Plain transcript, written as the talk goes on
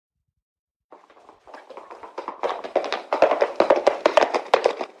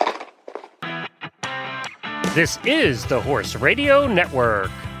This is the Horse Radio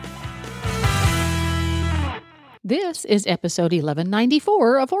Network. This is episode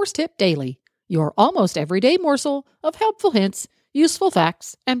 1194 of Horse Tip Daily, your almost everyday morsel of helpful hints, useful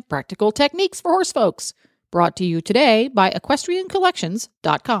facts, and practical techniques for horse folks. Brought to you today by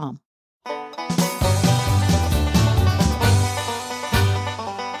EquestrianCollections.com.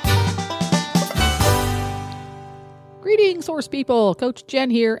 Greetings, horse people. Coach Jen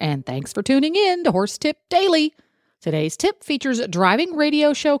here, and thanks for tuning in to Horse Tip Daily. Today's tip features driving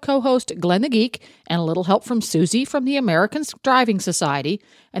radio show co-host Glenn the Geek and a little help from Susie from the American Driving Society,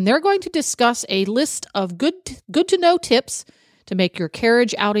 and they're going to discuss a list of good-to-know tips to make your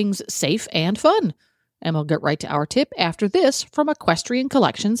carriage outings safe and fun. And we'll get right to our tip after this from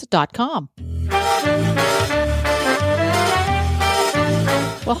EquestrianCollections.com.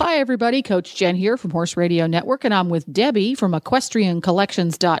 Well, hi, everybody. Coach Jen here from Horse Radio Network, and I'm with Debbie from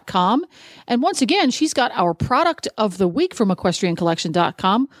EquestrianCollections.com. And once again, she's got our product of the week from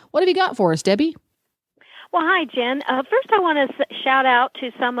EquestrianCollection.com. What have you got for us, Debbie? Well, hi, Jen. First, I want to shout out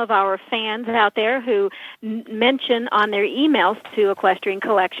to some of our fans out there who mention on their emails to Equestrian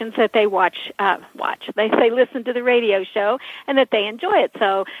Collections that they listen to the radio show and that they enjoy it.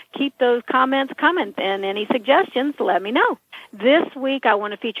 So keep those comments coming, and any suggestions, let me know. This week, I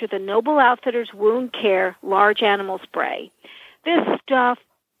want to feature the Noble Outfitters Wound Care Large Animal Spray. This stuff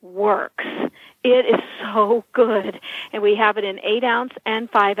works. It is so good, and we have it in 8-ounce and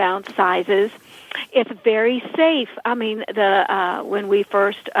 5-ounce sizes. It's very safe. I mean, when we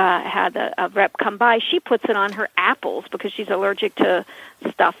first had a rep come by, she puts it on her apples because she's allergic to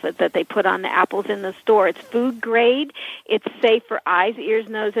stuff that they put on the apples in the store. It's food grade. It's safe for eyes, ears,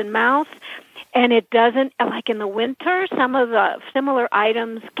 nose, and mouth. And it doesn't, like in the winter, some of the similar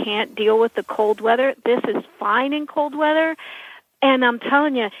items can't deal with the cold weather. This is fine in cold weather. And I'm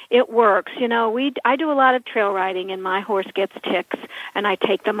telling you, it works. You know, I do a lot of trail riding, and my horse gets ticks, and I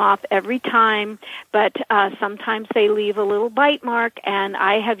take them off every time. But sometimes they leave a little bite mark, and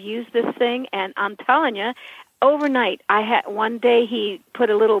I have used this thing, and I'm telling you, overnight, one day he put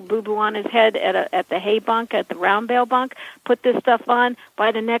a little boo-boo on his head at the hay bunk, at the round bale bunk, put this stuff on.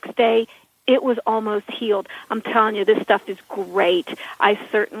 By the next day, it was almost healed. I'm telling you, this stuff is great. I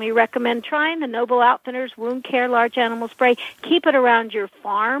certainly recommend trying the Noble Outfitters Wound Care Large Animal Spray. Keep it around your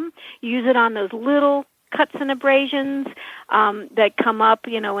farm. Use it on those little cuts and abrasions that come up,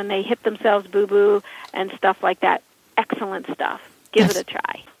 you know, when they hit themselves boo-boo and stuff like that. Excellent stuff. Give it a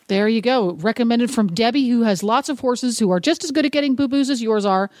try. There you go. Recommended from Debbie, who has lots of horses who are just as good at getting boo-boos as yours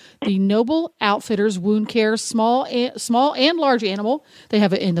are. The Noble Outfitters Wound Care small and large animal. They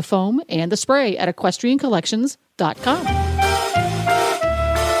have it in the foam and the spray at EquestrianCollections.com.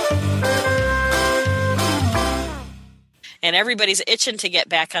 And everybody's itching to get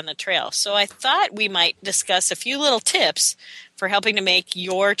back on the trail. So I thought we might discuss a few little tips for helping to make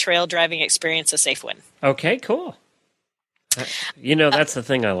your trail driving experience a safe one. Okay, cool. You know, that's the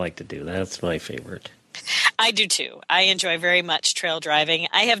thing I like to do. That's my favorite. I do too. I enjoy very much trail driving.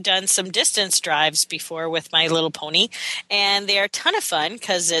 I have done some distance drives before with my little pony, and they are a ton of fun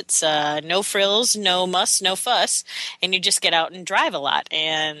because it's no frills, no muss, no fuss, and you just get out and drive a lot,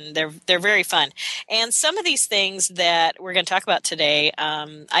 and they're very fun. And some of these things that we're going to talk about today,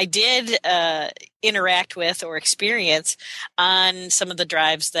 I did interact with or experience on some of the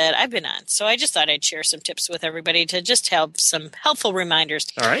drives that I've been on. So I just thought I'd share some tips with everybody to just have some helpful reminders.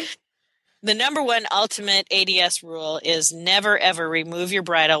 All right. The number one ultimate ADS rule is never, ever remove your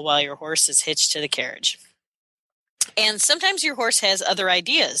bridle while your horse is hitched to the carriage. And sometimes your horse has other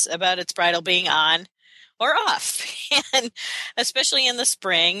ideas about its bridle being on or off. And especially in the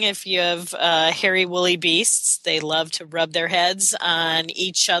spring, if you have hairy, woolly beasts, they love to rub their heads on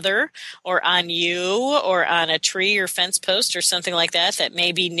each other or on you or on a tree or fence post or something like that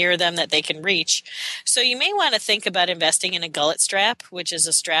may be near them that they can reach. So you may want to think about investing in a gullet strap, which is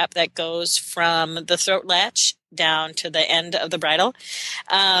a strap that goes from the throat latch down to the end of the bridle.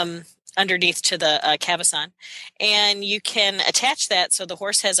 Underneath to the cavesson, and you can attach that so the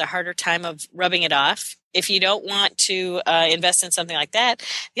horse has a harder time of rubbing it off. If you don't want to invest in something like that,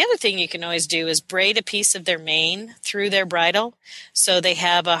 the other thing you can always do is braid a piece of their mane through their bridle so they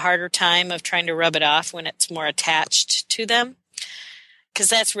have a harder time of trying to rub it off when it's more attached to them, because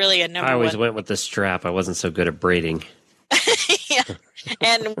that's really a number one. I always went with the strap. I wasn't so good at braiding. Yeah.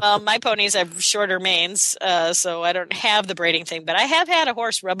 And, well, my ponies have shorter manes, so I don't have the braiding thing. But I have had a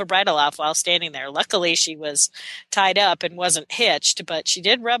horse rub a bridle off while standing there. Luckily, she was tied up and wasn't hitched, but she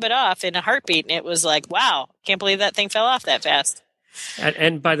did rub it off in a heartbeat. And it was like, wow, can't believe that thing fell off that fast.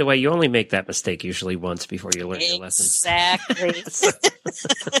 And by the way, you only make that mistake usually once before you learn your lesson. Exactly.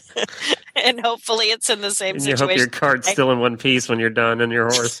 And hopefully it's in the same And you situation. hope your cart's still in one piece when you're done and your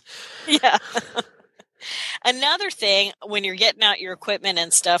horse. Yeah. Another thing, when you're getting out your equipment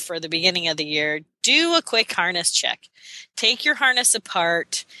and stuff for the beginning of the year, do a quick harness check. Take your harness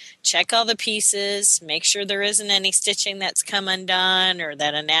apart, check all the pieces, make sure there isn't any stitching that's come undone or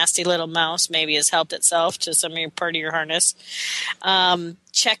that a nasty little mouse maybe has helped itself to some of your part of your harness.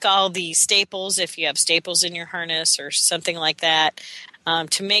 Check all the staples if you have staples in your harness or something like that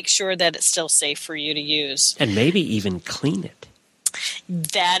to make sure that it's still safe for you to use. And maybe even clean it.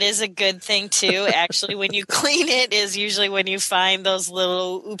 That is a good thing too. Actually, when you clean it is usually when you find those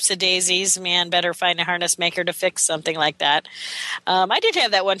little oops-a-daisies. Man, better find a harness maker to fix something like that. I did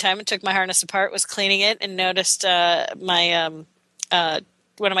have that one time and took my harness apart, was cleaning it, and noticed my one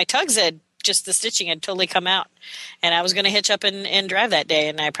of my tugs had just the stitching had totally come out. And I was going to hitch up and drive that day,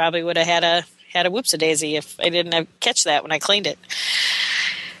 and I probably would have had a whoops-a-daisy if I didn't catch that when I cleaned it.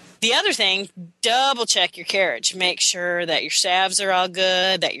 The other thing, double check your carriage. Make sure that your salves are all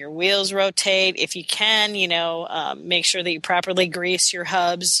good, that your wheels rotate. If you can, make sure that you properly grease your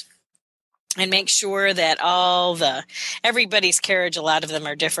hubs and make sure that everybody's carriage, a lot of them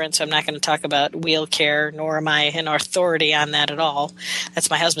are different. So I'm not going to talk about wheel care, nor am I an authority on that at all.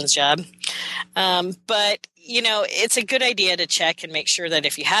 That's my husband's job. But it's a good idea to check and make sure that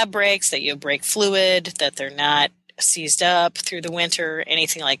if you have brakes, that you have brake fluid, that they're not seized up through the winter,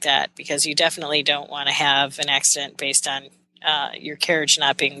 anything like that, because you definitely don't want to have an accident based on your carriage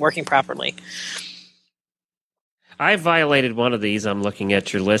not being working properly. I violated one of these. I'm looking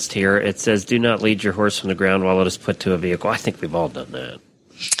at your list here. It says, do not lead your horse from the ground while it is put to a vehicle. I think we've all done that.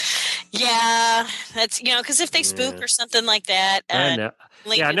 Yeah, that's, because if they spook or something like that. I know.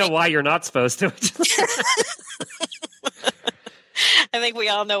 I know why you're not supposed to. I think we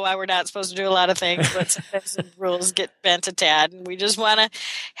all know why we're not supposed to do a lot of things, but sometimes the rules get bent a tad, and we just want to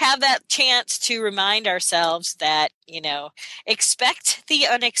have that chance to remind ourselves that, expect the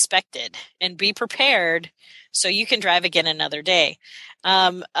unexpected and be prepared so you can drive again another day.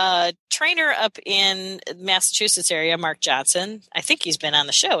 A trainer up in Massachusetts area, Mark Johnson, I think he's been on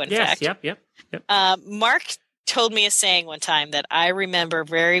the show, in fact. Yep. Mark told me a saying one time that I remember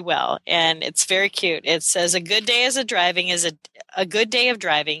very well, and it's very cute. It says, a good day of driving is a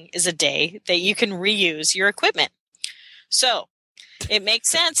day that you can reuse your equipment. So it makes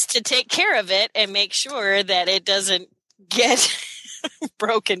sense to take care of it and make sure that it doesn't get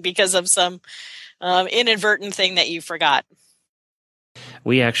broken because of some inadvertent thing that you forgot.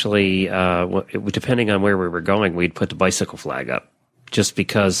 We actually, depending on where we were going, we'd put the bicycle flag up. Just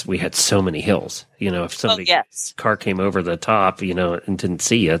because we had so many hills, if somebody's car came over the top, and didn't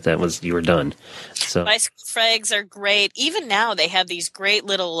see you, you were done. So bicycle flags are great. Even now, they have these great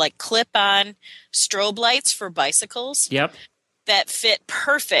little clip-on strobe lights for bicycles. Yep. That fit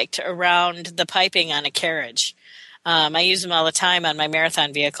perfect around the piping on a carriage. I use them all the time on my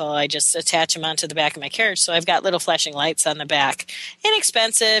marathon vehicle. I just attach them onto the back of my carriage. So I've got little flashing lights on the back.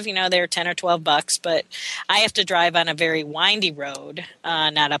 Inexpensive, they're $10 or $12, but I have to drive on a very windy road,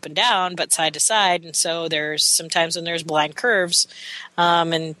 not up and down, but side to side. And so there's sometimes when there's blind curves,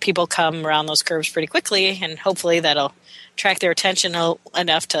 and people come around those curves pretty quickly, and hopefully that'll attract their attention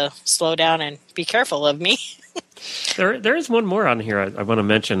enough to slow down and be careful of me. There is one more on here I want to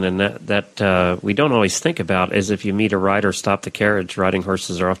mention, and that we don't always think about is if you meet a rider, stop the carriage. Riding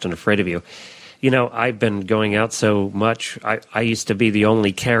horses are often afraid of you. I've been going out so much. I used to be the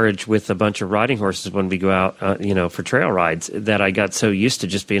only carriage with a bunch of riding horses when we go out, for trail rides, that I got so used to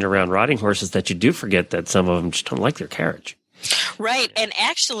just being around riding horses that you do forget that some of them just don't like their carriage. Right. And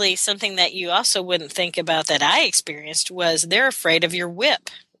actually, something that you also wouldn't think about that I experienced was they're afraid of your whip.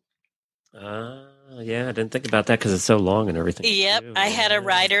 Yeah, I didn't think about that because it's so long and everything. Yep. I had a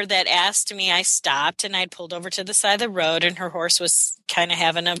rider that asked me, I stopped and I'd pulled over to the side of the road and her horse was kind of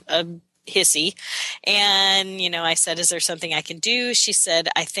having a hissy. And, I said, is there something I can do? She said,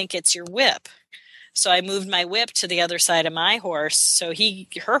 I think it's your whip. So I moved my whip to the other side of my horse so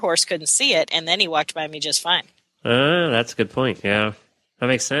her horse couldn't see it. And then he walked by me just fine. That's a good point. Yeah, that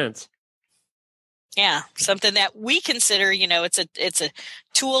makes sense. Yeah, something that we consider, it's a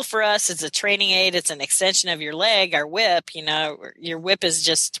tool for us. It's a training aid. It's an extension of your leg, our whip. Your whip is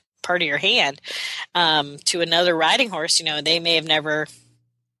just part of your hand. To another riding horse, they may have never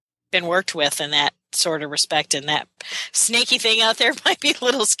been worked with in that sort of respect, and that snaky thing out there might be a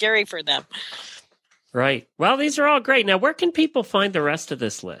little scary for them. Right. Well, these are all great. Now, where can people find the rest of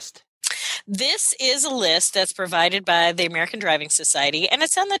this list? This is a list that's provided by the American Driving Society, and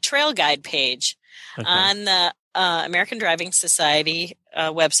it's on the Trail Guide page. Okay. On the American Driving Society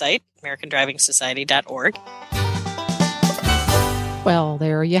website, americandrivingsociety.org. Well,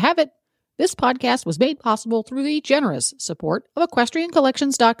 there you have it. This podcast was made possible through the generous support of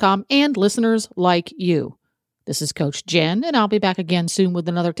EquestrianCollections.com and listeners like you. This is Coach Jen, and I'll be back again soon with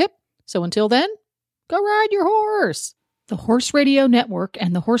another tip. So until then, go ride your horse. The Horse Radio Network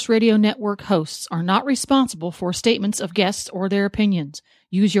and the Horse Radio Network hosts are not responsible for statements of guests or their opinions.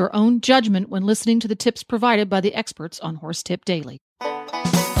 Use your own judgment when listening to the tips provided by the experts on Horse Tip Daily.